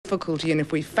difficulty, and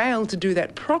if we fail to do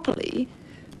that properly,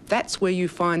 that's where you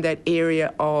find that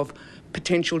area of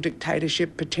potential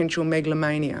dictatorship, potential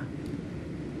megalomania.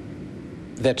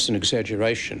 That's an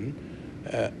exaggeration.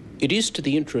 It is to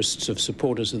the interests of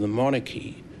supporters of the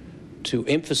monarchy to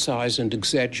emphasise and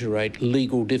exaggerate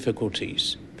legal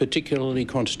difficulties, particularly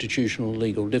constitutional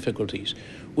legal difficulties,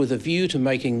 with a view to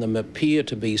making them appear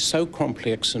to be so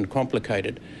complex and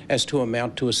complicated as to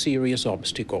amount to a serious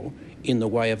obstacle in the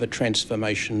way of a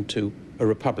transformation to a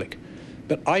republic.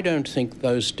 But I don't think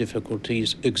those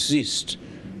difficulties exist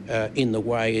in the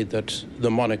way that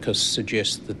the monarchists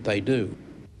suggest that they do.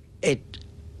 It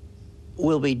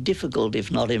will be difficult,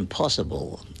 if not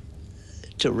impossible,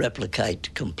 to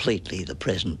replicate completely the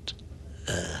present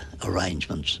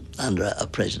arrangements under a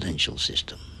presidential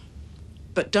system.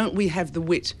 But don't we have the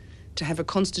wit to have a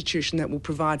constitution that will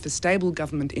provide for stable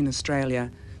government in Australia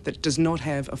that does not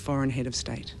have a foreign head of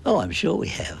state? Oh, I'm sure we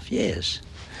have, yes.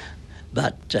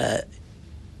 But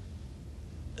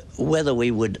whether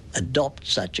we would adopt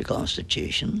such a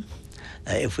constitution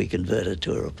if we convert it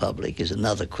to a republic is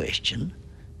another question.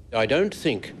 I don't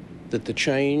think that the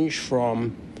change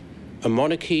from a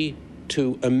monarchy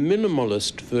to a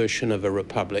minimalist version of a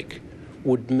republic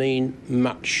would mean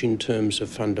much in terms of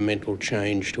fundamental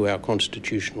change to our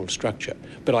constitutional structure.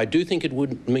 But I do think it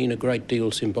would mean a great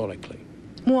deal symbolically.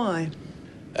 Why?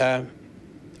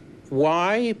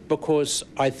 Why? Because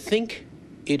I think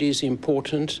it is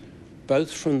important,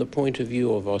 both from the point of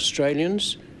view of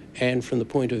Australians and from the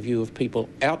point of view of people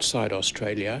outside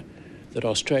Australia, that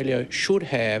Australia should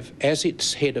have, as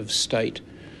its head of state,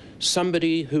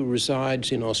 somebody who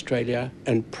resides in Australia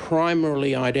and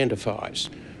primarily identifies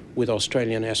with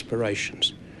Australian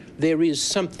aspirations. There is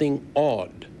something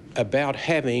odd about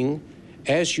having,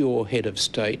 as your head of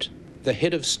state, the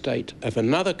head of state of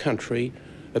another country,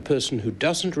 a person who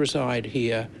doesn't reside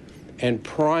here and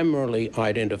primarily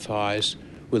identifies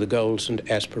with the goals and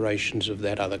aspirations of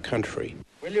that other country.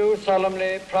 Will you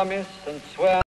solemnly promise and swear